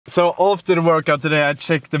So after the workout today, I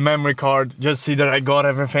checked the memory card, just see that I got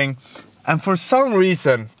everything. And for some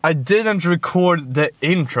reason, I didn't record the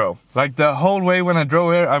intro. Like the whole way when I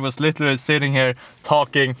drove here, I was literally sitting here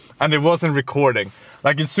talking and it wasn't recording.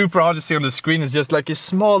 Like it's super hard to see on the screen, it's just like a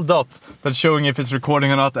small dot that's showing if it's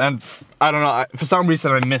recording or not. And I don't know, for some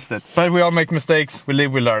reason I missed it. But we all make mistakes, we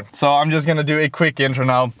live, we learn. So I'm just gonna do a quick intro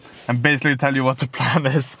now and basically tell you what the plan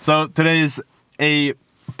is. So today is a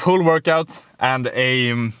pull workout and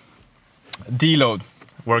a deload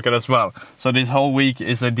workout as well. So this whole week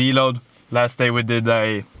is a deload. Last day we did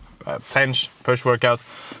a planche push workout,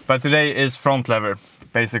 but today is front lever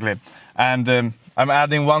basically. And I'm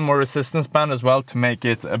adding one more resistance band as well to make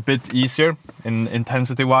it a bit easier in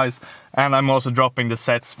intensity wise. And I'm also dropping the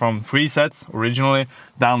sets from 3 sets originally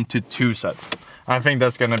down to 2 sets. I think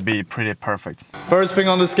that's gonna be pretty perfect. First thing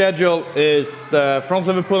on the schedule is the front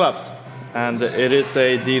lever pull-ups. And it is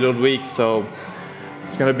a deload week, so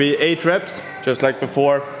it's gonna be 8 reps, just like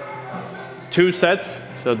before. 2 sets,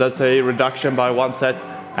 so that's a reduction by 1 set.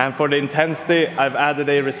 And for the intensity, I've added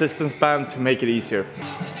a resistance band to make it easier.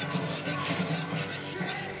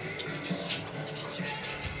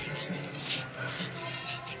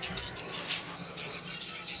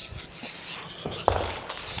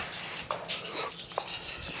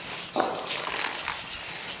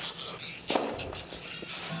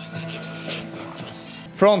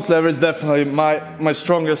 Front lever is definitely my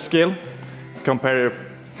strongest skill compared to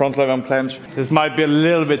front lever and planche. This might be a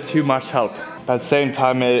little bit too much help. But at the same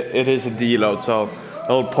time, it is a deload, so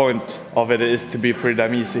the whole point of it is to be pretty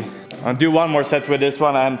damn easy. I'll do one more set with this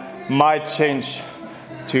one and might change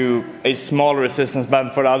to a small resistance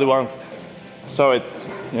band for the other ones. So it's,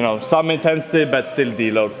 you know, some intensity but still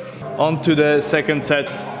deload. On to the second set.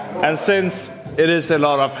 And since it is a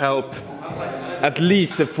lot of help, at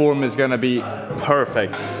least the form is gonna be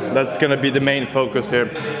perfect. That's gonna be the main focus here.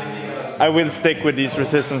 I will stick with these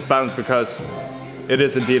resistance bands because it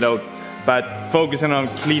is a deload, but focusing on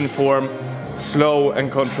clean form, slow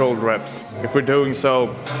and controlled reps. If we're doing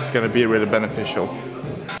so, it's gonna be really beneficial.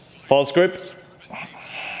 False grip.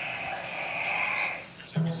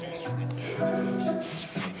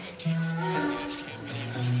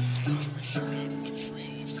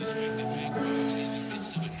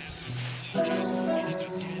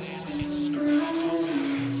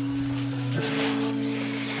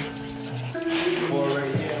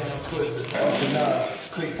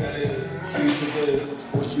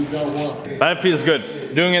 That feels good.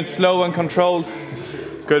 Doing it slow and controlled,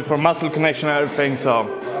 good for muscle connection and everything,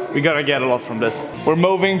 so we gotta get a lot from this. We're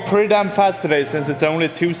moving pretty damn fast today since it's only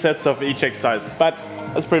 2 sets of each exercise, but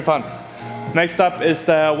that's pretty fun. Next up is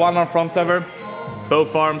the 1-arm front lever,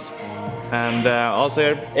 both arms, and also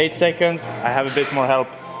here, 8 seconds. I have a bit more help.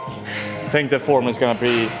 I think the form is gonna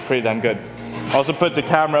be pretty damn good. Also put the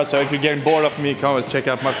camera, so if you're getting bored of me, you can always check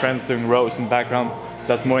out my friends doing rows in the background.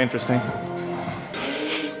 That's more interesting.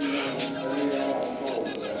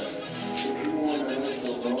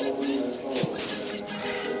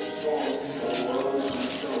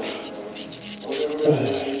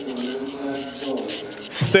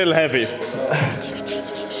 Still heavy.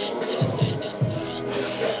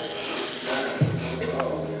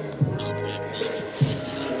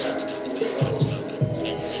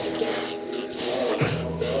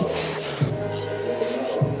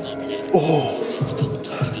 Oh.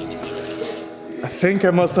 I think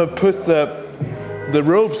I must have put the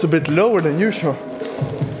ropes a bit lower than usual.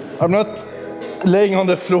 I'm not laying on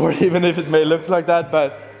the floor even if it may look like that,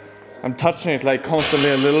 but I'm touching it like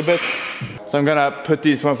constantly a little bit. So I'm gonna put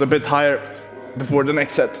these ones a bit higher before the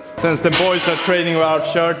next set. Since the boys are training without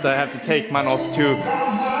shirt, I have to take mine off too,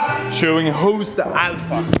 showing who's the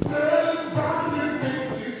alpha.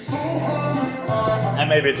 And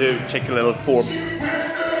maybe to check a little form.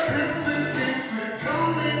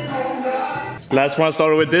 Last one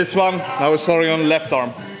started with this one, now we're starting on the left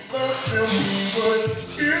arm.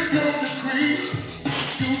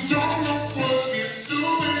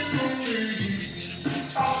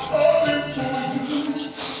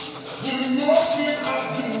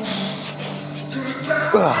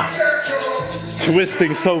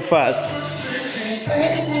 Twisting so fast.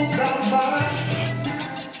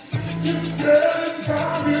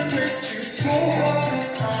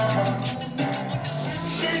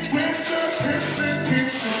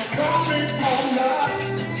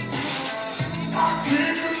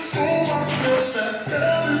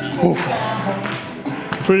 Oof.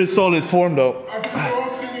 Pretty solid form though.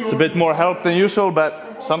 It's a bit more help than usual,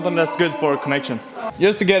 but something that's good for connection.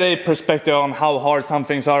 Just to get a perspective on how hard some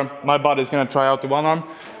things are, my body's gonna try out the 1 arm.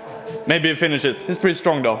 Maybe finish it. It's pretty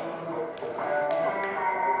strong though.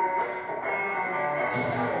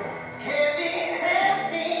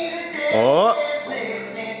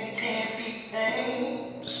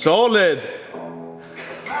 Solid.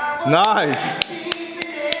 Nice.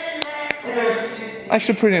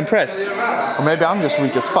 Actually pretty impressed. Or maybe I'm just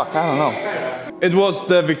weak as fuck, I don't know. It was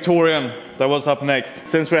the Victorian that was up next.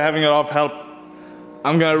 Since we're having a lot of help,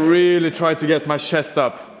 I'm gonna really try to get my chest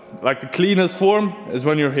up. Like the cleanest form is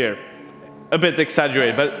when you're here. A bit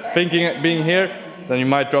exaggerated, but thinking being here, then you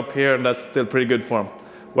might drop here and that's still pretty good form.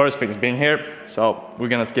 Worst thing is being here, so we're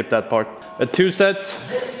gonna skip that part. 2 sets,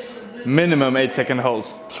 minimum 8-second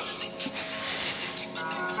holds.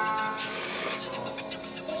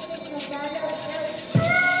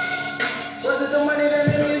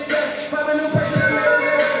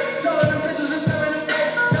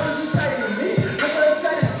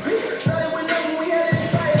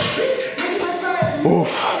 Ooh.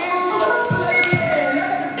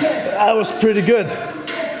 That was pretty good.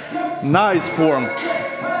 Nice form.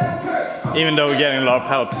 Even though we're getting a lot of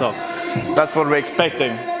help, so that's what we're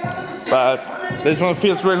expecting. But this one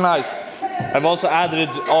feels really nice. I've also added it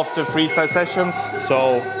after freestyle sessions,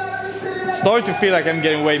 so starting to feel like I'm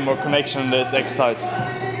getting way more connection in this exercise,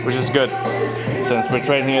 which is good. Since we're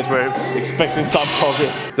training it, we're expecting some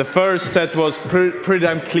progress. The first set was pretty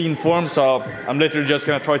damn clean form, so I'm literally just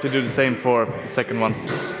gonna try to do the same for the second one.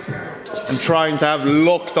 I'm trying to have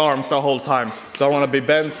locked arms the whole time. Don't want to be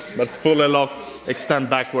bent, but fully locked, extend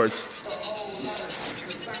backwards.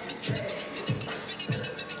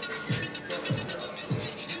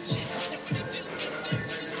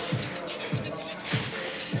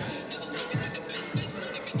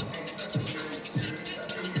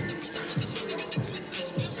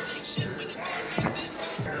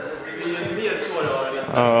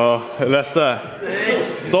 Ja, hur lätt det?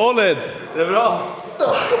 Solid! Det är bra!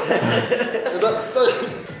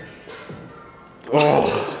 Oh.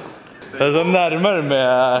 Jag är så närmare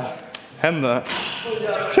med händerna.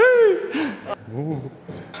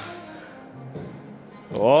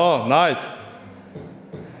 Oh, nice!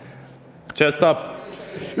 Chest up!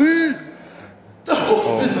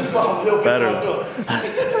 Oh, better.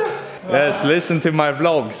 Yes, listen to my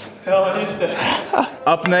vlogs.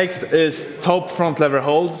 Up next is top front lever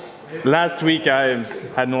hold. Last week I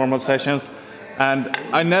had normal sessions and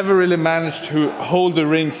I never really managed to hold the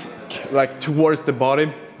rings like towards the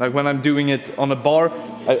body. Like when I'm doing it on a bar,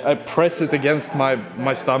 I press it against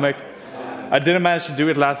my stomach. I didn't manage to do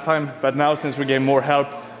it last time, but now since we get more help,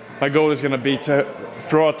 my goal is gonna be to,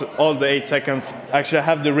 throughout all the 8 seconds, actually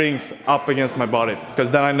have the rings up against my body.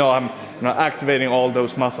 Because then I know I'm activating all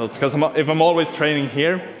those muscles. Because if I'm always training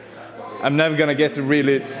here, I'm never gonna get to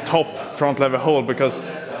really top front lever hold, because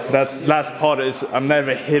that last part is I'm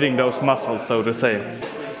never hitting those muscles, so to say.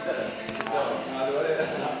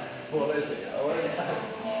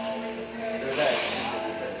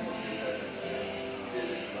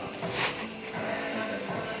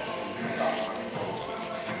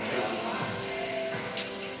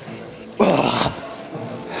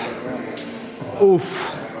 Oof.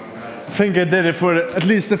 I think I did it for at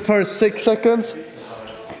least the first 6 seconds.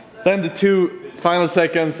 Then the 2 final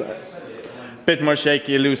seconds, bit more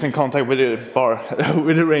shaky, losing contact with the bar,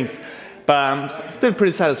 with the rings. But I'm still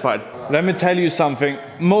pretty satisfied. Let me tell you something.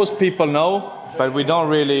 Most people know, but we don't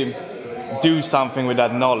really do something with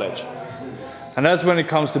that knowledge. And that's when it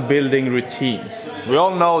comes to building routines. We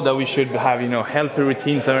all know that we should have, healthy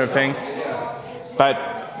routines and everything. But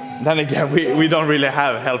then again, we don't really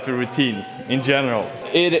have healthy routines in general.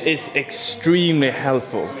 It is extremely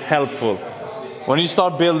helpful. When you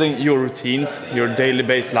start building your routines, your daily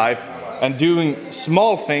based life, and doing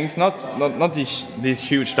small things, not these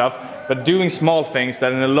huge stuff, but doing small things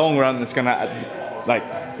that in the long run is gonna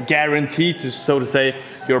guarantee to, so to say,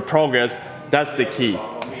 your progress, that's the key.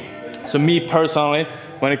 So me personally,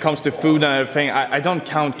 when it comes to food and everything, I don't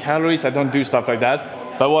count calories, I don't do stuff like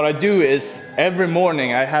that. But what I do is, every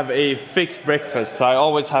morning I have a fixed breakfast. So I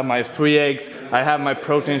always have my 3 eggs, I have my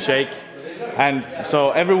protein shake. And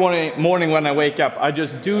so every morning when I wake up, I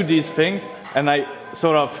just do these things, and I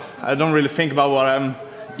don't really think about what I'm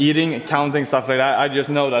eating, counting, stuff like that. I just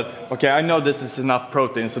know that, okay, I know this is enough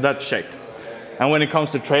protein, so that's check. And when it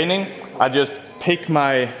comes to training, I just pick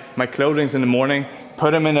my clothing in the morning,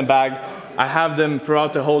 put them in a bag. I have them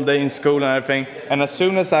throughout the whole day in school and everything, and as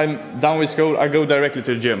soon as I'm done with school, I go directly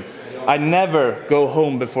to the gym. I never go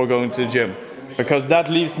home before going to the gym, because that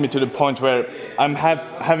leads me to the point where I'm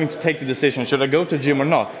having to take the decision, should I go to the gym or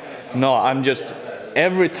not? No, I'm just,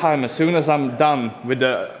 every time, as soon as I'm done with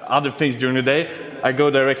the other things during the day, I go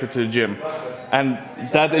directly to the gym. And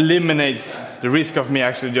that eliminates the risk of me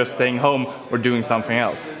actually just staying home or doing something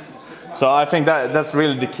else. So I think that's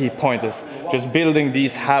really the key point, is just building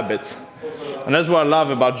these habits. And that's what I love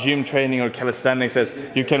about gym training or calisthenics, is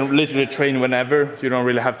you can literally train whenever. You don't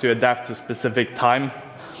really have to adapt to a specific time.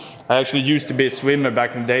 I actually used to be a swimmer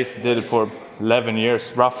back in the days. I did it for 11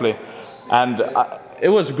 years roughly, and it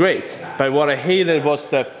was great. But what I hated was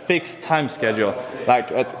the fixed time schedule.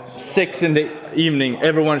 Like at 6 in the evening,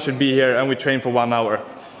 everyone should be here and we train for 1 hour.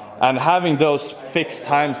 And having those fixed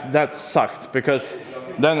times, that sucked, because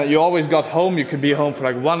then you always got home, you could be home for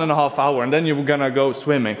like 1.5 hours and then you were gonna go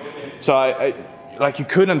swimming. So like you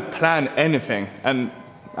couldn't plan anything, and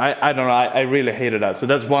I don't know, I really hated that. So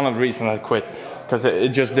that's one of the reasons I quit, because it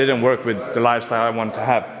just didn't work with the lifestyle I wanted to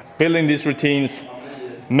have. Building these routines,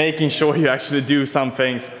 making sure you actually do some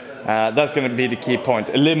things, that's gonna be the key point.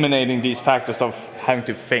 Eliminating these factors of having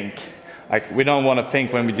to think. Like, we don't want to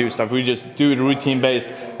think when we do stuff, we just do it routine based,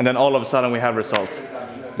 and then all of a sudden we have results.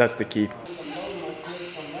 That's the key.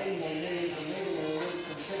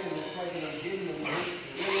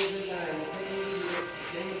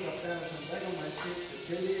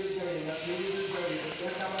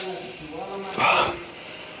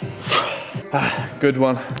 Good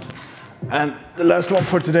one. And the last one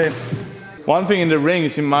for today. One thing in the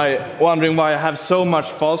rings, you might wondering why I have so much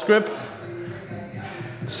false grip.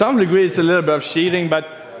 To some degree it's a little bit of cheating, but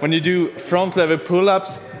when you do front level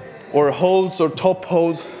pull-ups or holds or top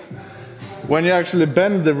holds, when you actually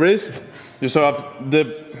bend the wrist, you sort of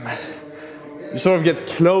get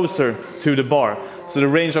closer to the bar. So the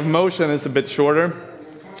range of motion is a bit shorter.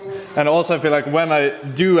 And also I feel like when I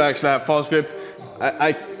do actually have false grip,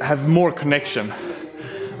 I have more connection.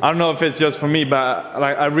 I don't know if it's just for me, but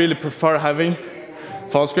like, I really prefer having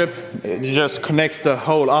false grip. It just connects the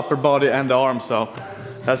whole upper body and the arm, so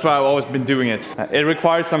that's why I've always been doing it. It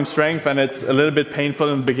requires some strength and it's a little bit painful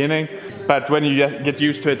in the beginning, but when you get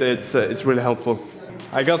used to it, it's really helpful.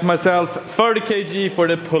 I got myself 30 kg for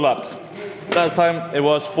the pull-ups. Last time it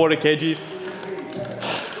was 40 kg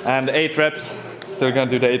and 8 reps. Still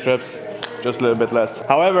gonna do the 8 reps, just a little bit less.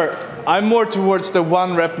 However, I'm more towards the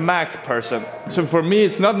 1 rep max person. So for me,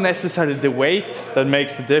 it's not necessarily the weight that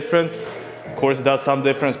makes the difference. Of course it does some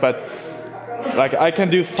difference, but like I can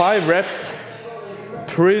do 5 reps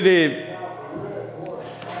pretty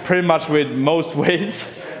much with most weights.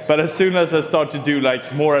 But as soon as I start to do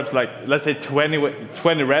like more reps, like let's say 20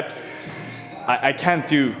 reps, I can't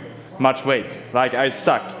do much weight. Like I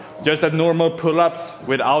suck. Just at normal pull-ups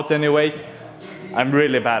without any weight, I'm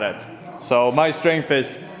really bad at. So my strength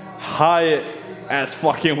is high as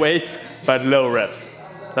fucking weights, but low reps.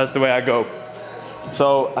 That's the way I go.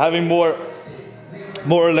 So having more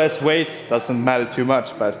or less weight doesn't matter too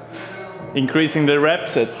much, but increasing the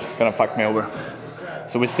reps, it's gonna fuck me over.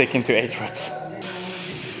 So we stick into 8 reps.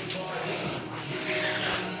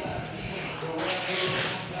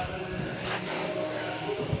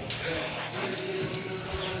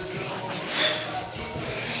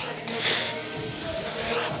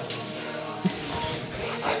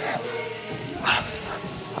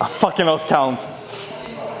 I fucking lost count.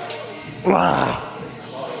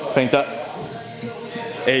 I think that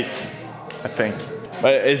 8, I think.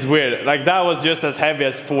 But it's weird, like that was just as heavy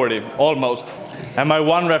as 40, almost. And my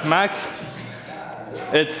 1 rep max,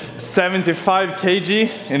 it's 75 kg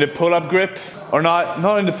in the pull-up grip. Or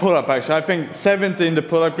not in the pull-up actually, I think 70 in the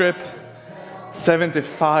pull-up grip,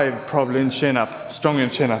 75 probably in chin-up, strong in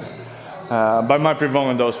chin-up. But I might be wrong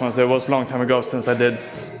on those ones, it was a long time ago since I did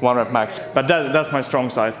 1 rep max. But that's my strong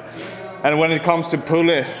side. And when it comes to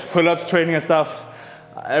pull-ups, training and stuff,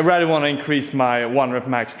 I rather want to increase my 1 rep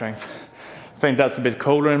max strength. I think that's a bit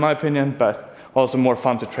colder in my opinion, but also more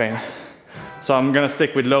fun to train. So I'm gonna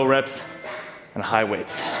stick with low reps and high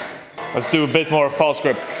weights. Let's do a bit more false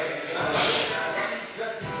grip.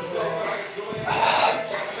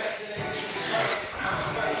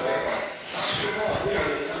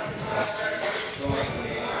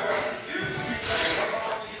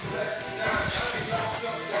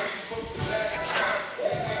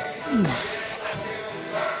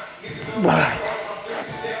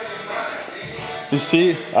 You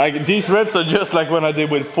see, like, these reps are just like when I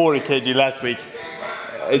did with 40 kg last week.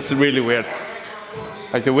 It's really weird.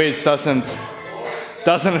 Like the weights doesn't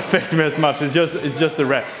affect me as much. It's just the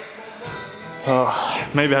reps.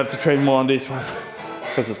 Maybe I have to train more on these ones,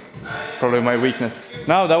 because it's probably my weakness.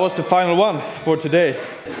 Now that was the final one for today.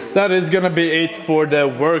 That is gonna be it for the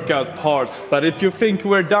workout part. But if you think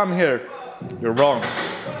we're done here, you're wrong.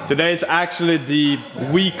 Today is actually the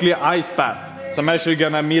weekly ice bath. So I'm actually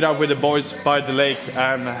gonna meet up with the boys by the lake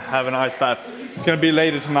and have an ice bath. It's gonna be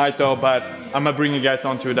later tonight though, but I'm gonna bring you guys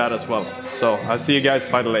onto that as well. So I'll see you guys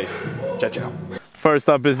by the lake. Ciao, ciao. First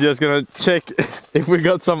up is just gonna check if we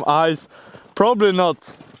got some ice. Probably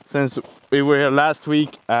not, since We were here last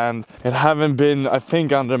week and it haven't been, I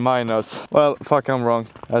think, under minus. Well, fuck, I'm wrong,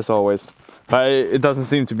 as always. But it doesn't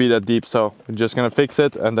seem to be that deep, so we're just gonna fix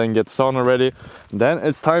it and then get sauna ready. Then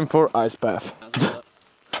it's time for ice bath.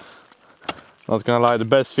 Not gonna lie, the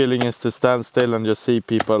best feeling is to stand still and just see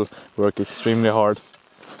people work extremely hard.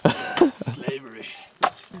 Slavery.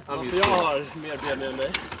 Jag har mer ben än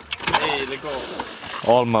dig. Nej, det går.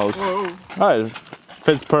 Almost. Alright,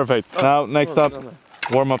 fits perfect. Now, next up,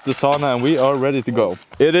 warm up the sauna and we are ready to go.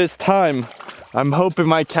 It is time. I'm hoping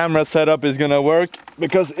my camera setup is gonna work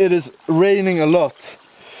because it is raining a lot.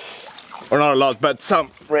 Or not a lot, but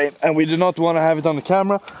some rain. And we do not want to have it on the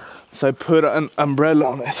camera, so I put an umbrella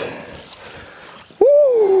on it.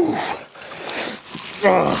 Woo!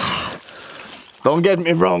 Don't get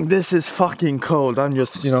me wrong, this is fucking cold. I'm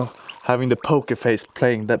just, you know, having the poker face,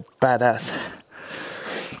 playing that badass.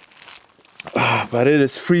 But it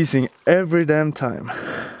is freezing every damn time.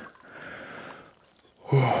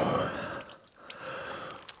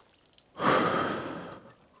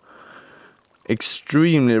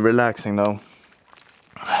 Extremely relaxing though.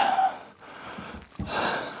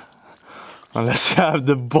 Unless you have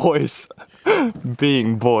the boys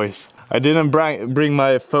being boys. I didn't bring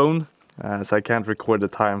my phone, so I can't record the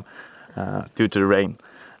time due to the rain.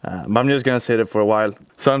 But I'm just gonna sit there for a while.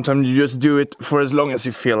 Sometimes you just do it for as long as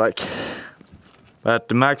you feel like. But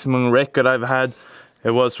the maximum record I've had,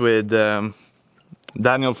 it was with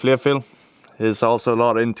Daniel Fleerfield. He's also a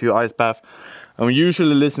lot into ice bath. And we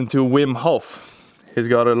usually listen to Wim Hof. He's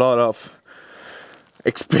got a lot of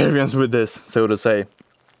experience with this, so to say.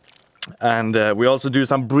 And we also do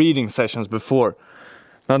some breathing sessions before.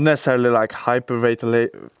 Not necessarily like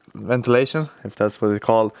hyperventilation, if that's what it's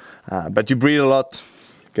called. But you breathe a lot,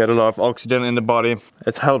 get a lot of oxygen in the body.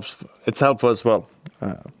 It's helpful as well.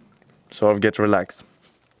 So I get relaxed.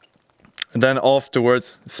 And then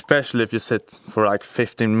afterwards, especially if you sit for like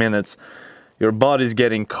 15 minutes, your body's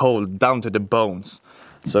getting cold down to the bones.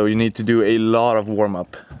 So you need to do a lot of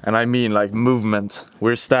warm-up. And I mean like movement.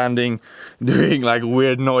 We're standing, doing like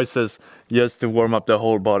weird noises just to warm up the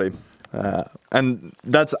whole body. And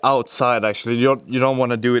that's outside actually. You don't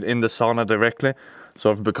want to do it in the sauna directly,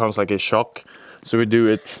 so it becomes like a shock. So we do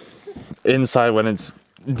it inside when it's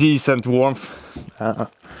decent warmth.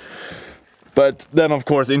 But then of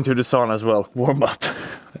course into the sauna as well, warm up.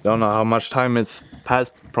 I don't know how much time it's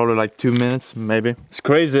passed, probably like 2 minutes maybe. It's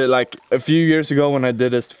crazy, like a few years ago when I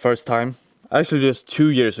did this the first time, actually just 2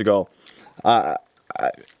 years ago, I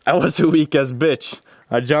was a weak ass bitch.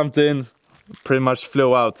 I jumped in, pretty much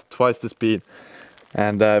flew out twice the speed,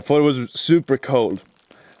 and I thought it was super cold.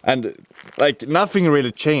 And like nothing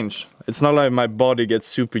really changed. It's not like my body gets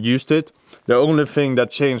super used to it. The only thing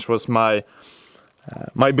that changed was my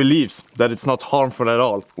beliefs that it's not harmful at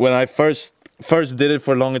all. When I first did it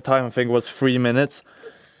for a longer time, I think it was 3 minutes,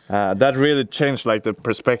 that really changed like the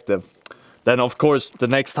perspective. Then of course the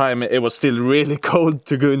next time it was still really cold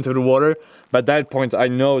to go into the water, but at that point I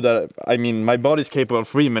know that, I mean, my body's capable of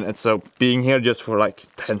 3 minutes, so being here just for like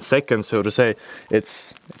 10 seconds, so to say,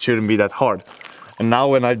 it shouldn't be that hard. And now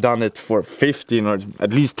when I've done it for 15 or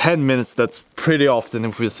at least 10 minutes, that's pretty often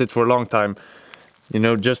if we sit for a long time, you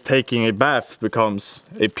know, just taking a bath becomes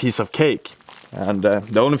a piece of cake. And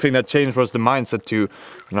the only thing that changed was the mindset to, you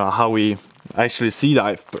know, how we actually see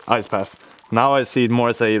the ice bath. Now I see it more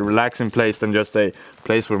as a relaxing place than just a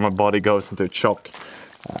place where my body goes into shock.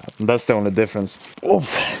 That's the only difference.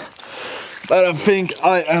 Oof. But I think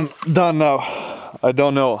I am done now. I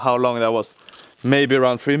don't know how long that was. Maybe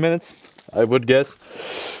around 3 minutes, I would guess.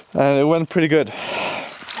 And it went pretty good.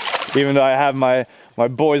 Even though I have my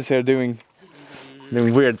boys here doing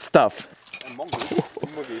weird stuff.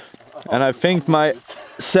 And I think my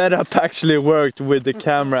setup actually worked with the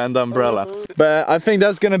camera and the umbrella. But I think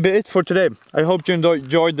that's gonna be it for today. I hope you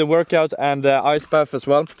enjoyed the workout and the ice bath as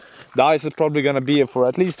well. The ice is probably gonna be here for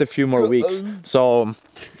at least a few more weeks. So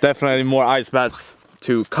definitely more ice baths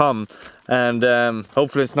to come. And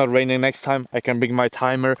hopefully it's not raining next time. I can bring my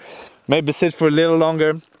timer, maybe sit for a little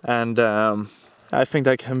longer. And I think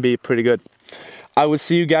that can be pretty good. I will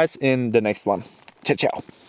see you guys in the next one. Ciao, ciao.